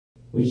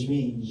which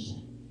means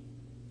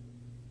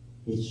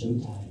it's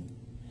showtime.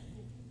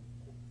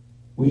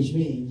 Which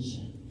means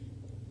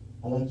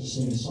I like to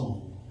sing a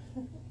song.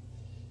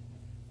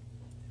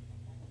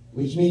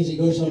 Which means it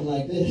goes something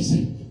like this.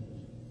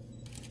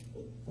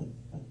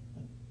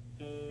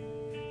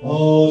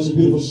 Oh, it's a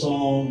beautiful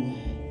song.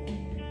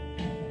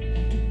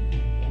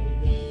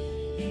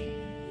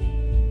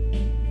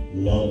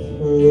 Love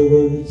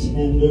her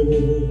tender,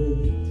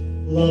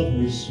 love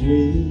her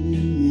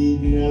sweet,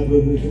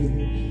 never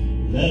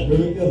let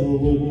her go.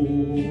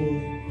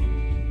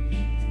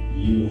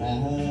 You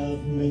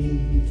have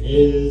made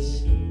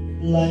his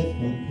life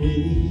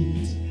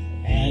complete,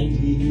 and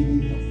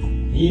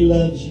he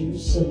loves you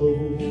so.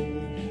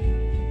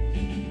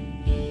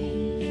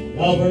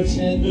 Love her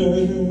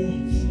tender,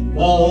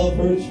 love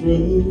her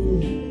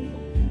true,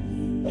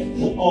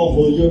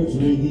 all your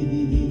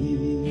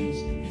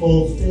dreams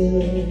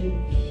fulfill.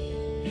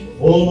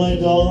 Oh, my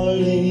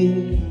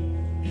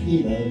darling,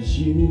 he loves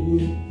you,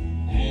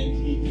 and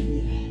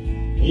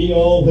he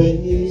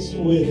always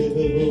will.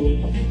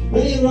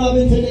 Ray and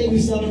Robbin, today we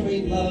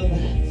celebrate love.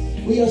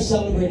 We are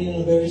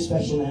celebrating a very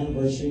special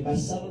anniversary by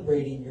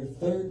celebrating your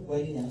third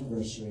wedding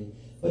anniversary.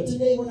 But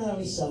today we're not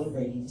only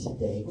celebrating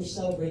today, we're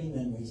celebrating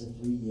memories of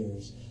 3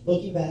 years.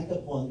 Looking back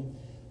upon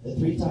the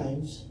 3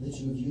 times the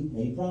two of you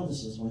made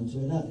promises one to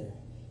another.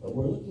 But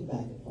we're looking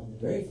back upon the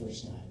very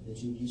first time the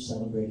two of you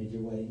celebrated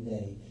your wedding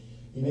day.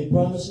 You made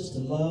promises to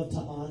love, to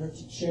honor,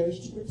 to cherish,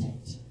 to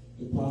protect.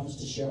 You promised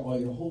to share all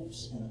your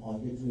hopes and all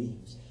your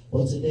dreams.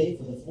 Well, today,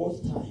 for the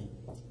 4th time,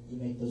 you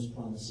make those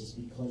promises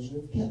because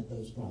you have kept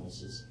those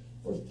promises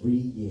for 3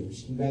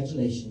 years.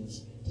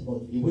 Congratulations to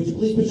both of you. Would you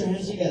please put your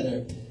hands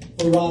together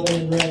for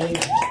Robbin and Ray?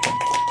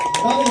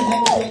 Robbin,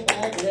 have a step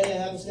back. Ray,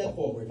 have a step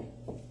forward.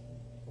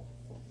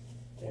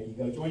 There you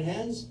go. Join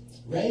hands.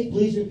 Ray,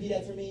 please repeat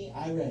after me.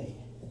 I, Ray.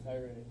 I,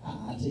 Ray.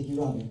 I take you,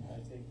 Robbin. I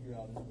take you,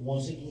 Robbin.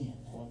 Once again.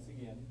 Once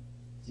again.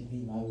 To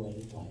be my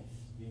wedded wife.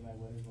 To be my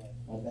wedded wife.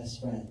 My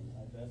best friend.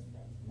 My best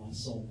friend. My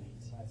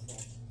soulmate. My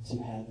soulmate. To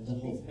have and to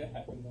hold. To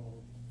have and to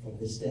hold. From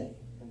this day.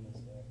 From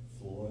this day.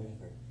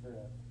 Forever.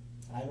 Forever.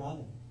 I,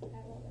 Robbin. I,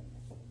 Robbin.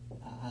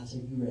 I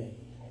take you, Ray.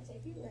 I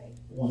take you, Ray.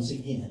 Once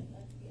again.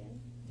 Once again.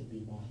 To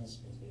be my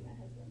husband. To be my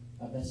husband.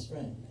 My best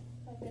friend.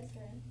 My best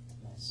friend.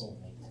 My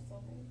soulmate. My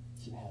soulmate.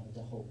 To have and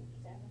to hold.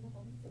 To have and to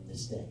hold. From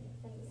this day.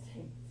 From this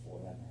day.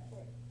 Forever.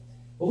 Forever.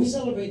 Well, we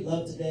celebrate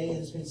love today, and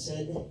it's been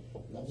said,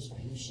 love is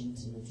patient,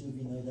 and the two of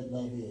you know that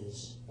love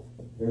is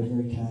very,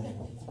 very kind.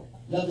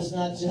 Love is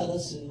not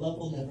jealous, and love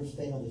will never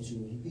fail the two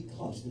of you,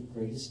 because the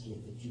greatest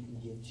gift that you can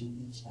give to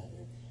each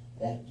other,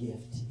 that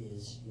gift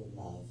is your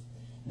love.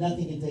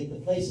 Nothing can take the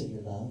place of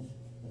your love,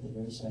 but the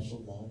very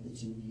special love the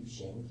two of you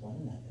share with one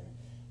another.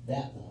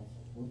 That love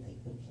will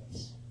take the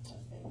place of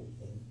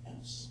everything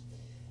else.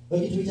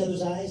 Look into each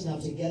other's eyes, now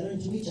together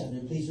and to each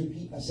other. Please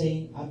repeat by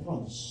saying, I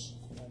promise.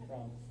 I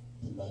promise.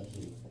 To love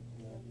you.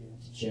 To love you.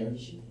 To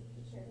cherish you.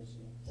 To cherish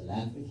you. To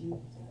laugh with you.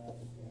 To laugh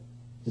with you.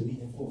 To be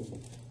there for you.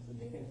 To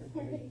be there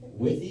for you.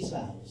 With these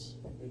vows,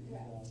 With these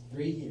vows.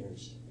 3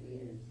 years 3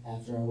 years.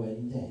 after our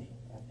wedding day,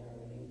 After our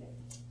wedding day.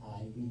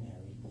 I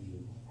remarry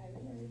you. I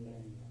remember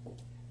you.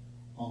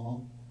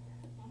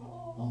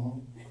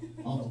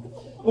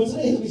 Well,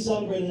 today as we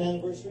celebrate an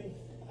anniversary,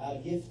 a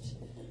gift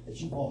that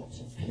you bought.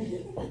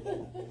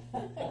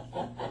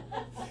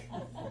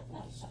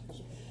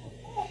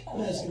 I'm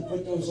just going to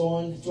put those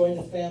on, join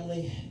the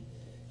family,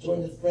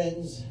 join the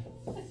friends.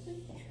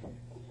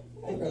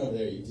 Hey, right over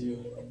there, you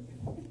two.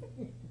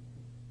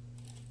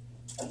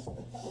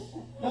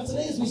 Now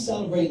today as we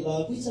celebrate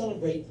love, we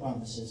celebrate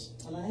promises.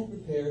 And I have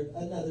prepared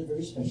another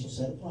very special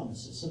set of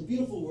promises. Some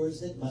beautiful words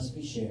that must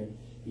be shared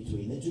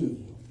between the two of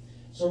you.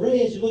 So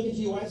Ray, as you look into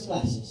your wife's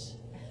glasses,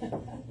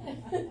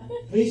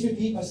 please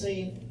repeat by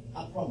saying,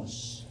 I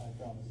promise. I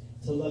promise.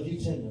 To love you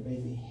tender,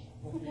 baby.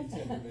 Love you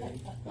tender,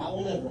 baby. I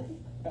will never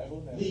I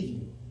will never leave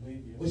you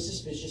leave you with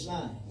suspicious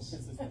minds.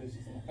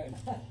 suspicious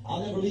minds.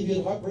 I'll never leave you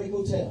at Heartbreak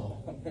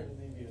Hotel I'll never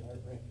leave you at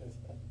Heartbreak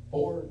Hotel.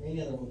 or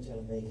any other hotel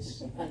in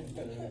Vegas. Or any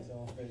other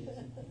hotel in Vegas.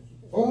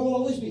 For I will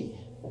always be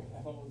I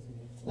almost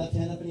left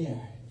hand up in the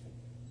air.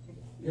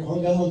 Your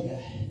hunga hunga.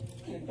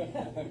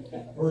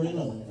 Burning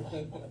love.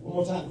 One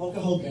more time.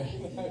 Hunka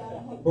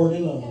hunka.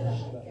 Burning love.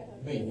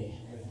 Baby.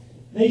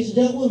 Ladies and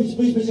gentlemen, would you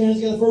please put your hands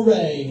together for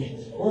Ray.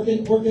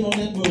 Working on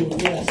that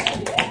move. Yes.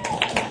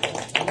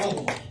 I love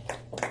it.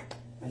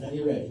 I know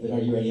you're ready, but are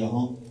you ready?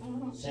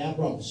 Say, I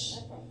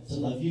promise to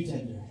love you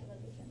tender.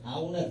 I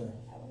will never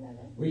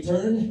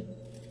return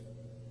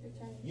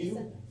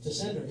you to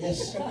sender.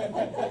 Yes.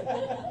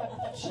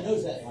 She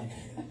knows that one.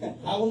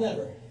 I will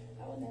never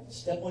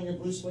step on your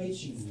blue suede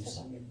shoes.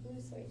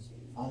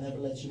 I'll never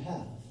let you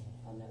have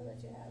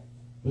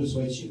blue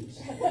suede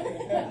shoes.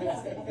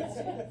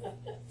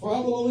 For I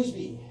will always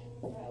be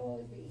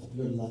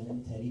your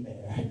loving teddy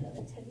bear.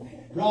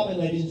 Robbin,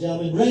 ladies and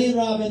gentlemen. Ray and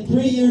Robbin,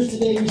 3 years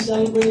today we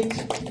celebrate.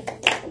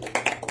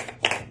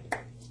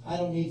 I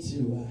don't need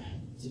to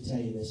tell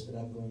you this, but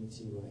I'm going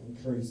to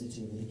encourage the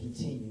two of you to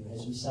continue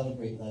as we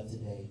celebrate love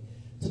today,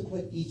 to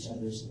put each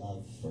other's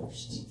love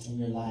first in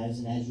your lives,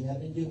 and as you have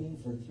been doing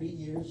for 3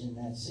 years and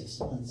that 6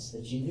 months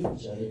that you knew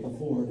each other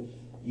before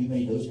you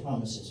made those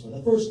promises for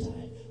the first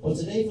time. Well,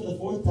 today for the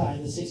 4th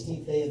time, the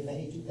 16th day of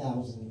May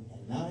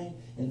 2009,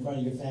 in front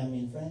of your family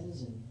and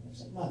friends, and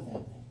except my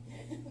family.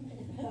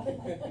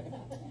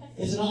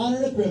 It's an honor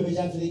and a privilege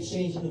after the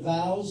exchange of the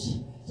vows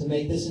to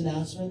make this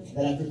announcement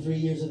that after 3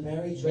 years of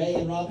marriage, Ray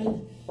and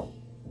Robbin,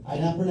 I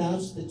now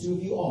pronounce the two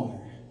of you are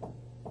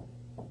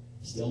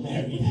still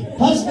married.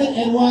 Husband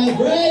and wife.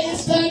 Ray,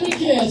 it's time to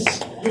kiss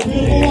your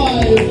beautiful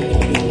wife.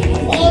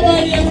 All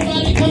righty,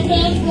 everybody, come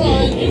down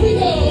front. Here we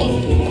go.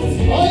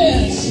 Oh,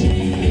 yes.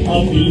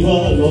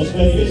 Viva Las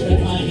Vegas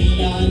with my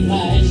neon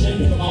lights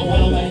and my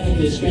wild and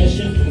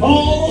discretion.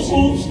 All those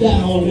hopes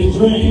down the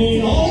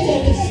drain. Oh,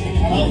 yes.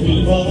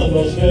 Viva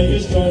Las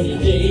Vegas, turning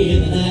day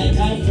in the night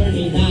time,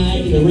 turning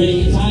night in the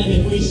rain time.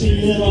 If we see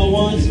it all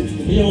once,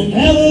 you'll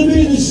never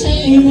be the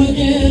same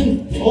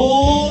again.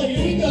 Oh,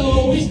 here we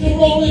go, we still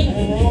rolling.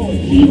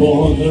 Keep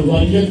on the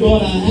run, you're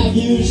gonna have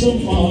you some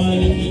fun.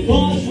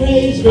 Because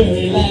Ray's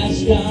very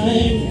last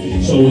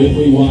time. So if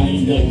we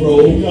wind up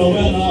broke, well, I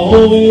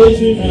always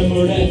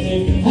remember that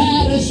thing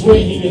had a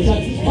swing and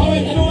touch. All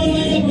right, everyone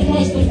line up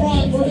across the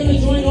front. We're gonna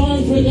join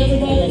arms with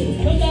everybody.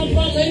 Come down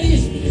front,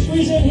 ladies.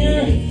 Squeeze in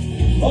here.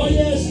 Oh,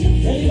 yes.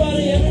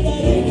 Anybody?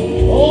 Everybody?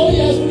 Oh,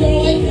 yes. We're going to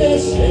like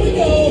this. Here we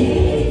go.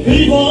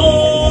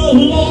 Viva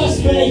Las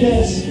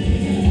Vegas.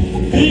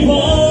 Viva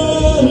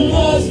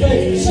Las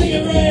Vegas. Sing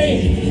it, Ray.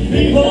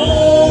 Viva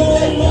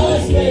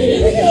Las Vegas.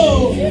 Here we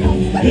go.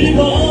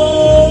 Viva,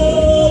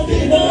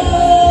 Viva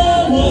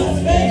Las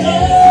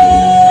Vegas.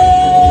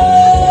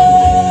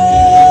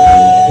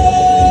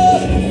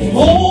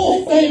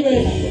 Oh, baby.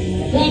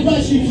 God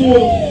bless you, too.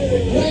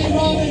 Ray and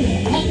Robbin,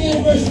 happy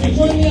anniversary.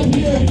 Join me up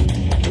here.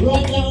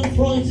 Right down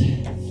front.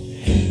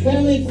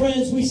 Family and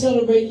friends, we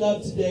celebrate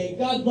love today.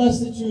 God bless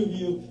the two of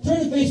you. Turn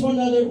and face one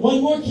another.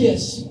 One more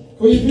kiss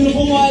for your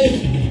beautiful wife,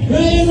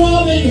 Ray and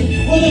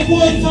Robbin, for the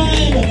 4th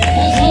time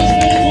as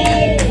husband and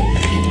wife.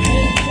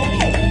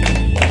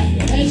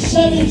 And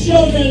 7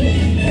 children.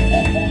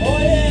 Oh,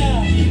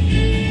 yeah.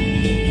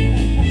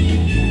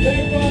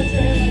 Better go out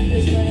your hand like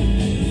this, man.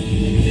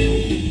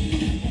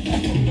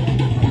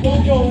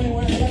 Don't go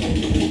anywhere.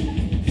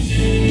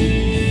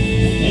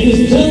 Ladies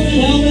and gentlemen,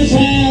 Elvis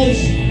has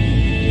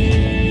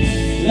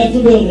left the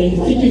building.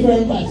 Thank you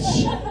very much.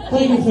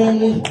 Thank you,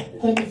 family.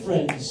 Thank you,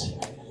 friends.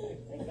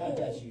 God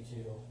bless you,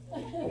 too.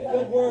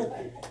 Good work.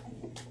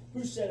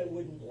 Who said it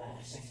wouldn't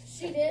last?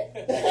 She did. I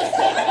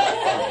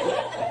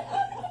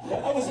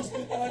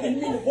didn't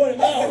mean to point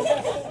him out.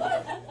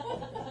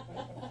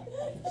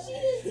 She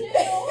did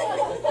too.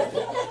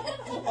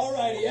 All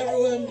righty,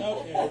 everyone.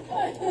 Okay.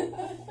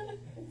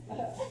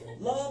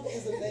 Love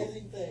is an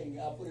amazing thing.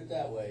 I'll put it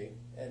that way.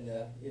 And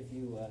if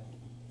you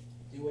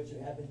do what you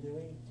have been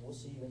doing, we'll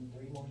see you in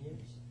 3 more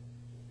years.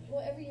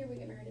 Well, every year we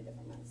get married a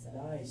different month. So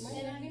Nice.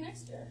 might not be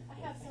next year. I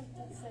have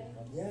something to say.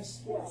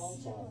 Yes. We're all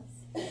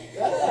jealous.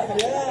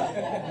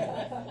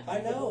 Yeah. I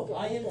know.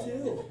 I am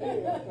too.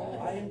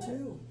 I am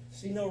too.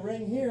 See no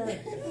ring here.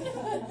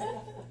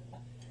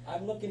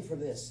 I'm looking for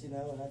this, and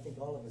I think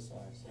all of us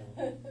are. So,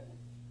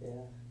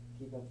 yeah.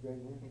 Keep up the great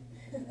work.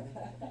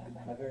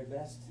 My very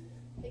best.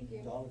 Thank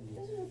you. To all of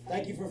you.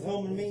 Thank you for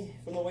filming me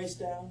from the waist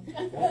down.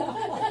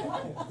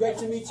 Great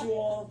to meet you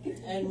all,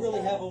 and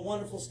really have a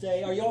wonderful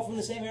stay. Are you all from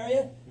the same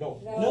area? No.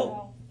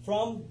 No.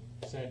 From?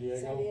 San Diego.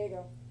 San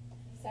Diego.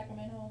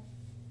 Sacramento.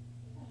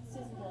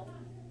 Susanville.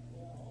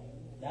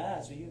 Ah,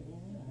 so you.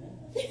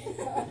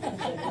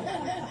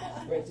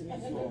 Great to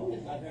meet you all.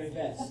 My very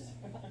best.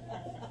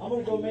 I'm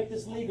going to go make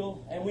this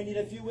legal, and we need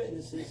a few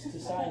witnesses to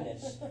sign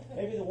this.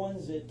 Maybe the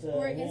ones that... Who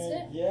are against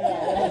it? Yeah.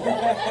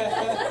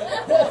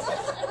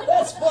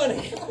 That's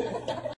funny.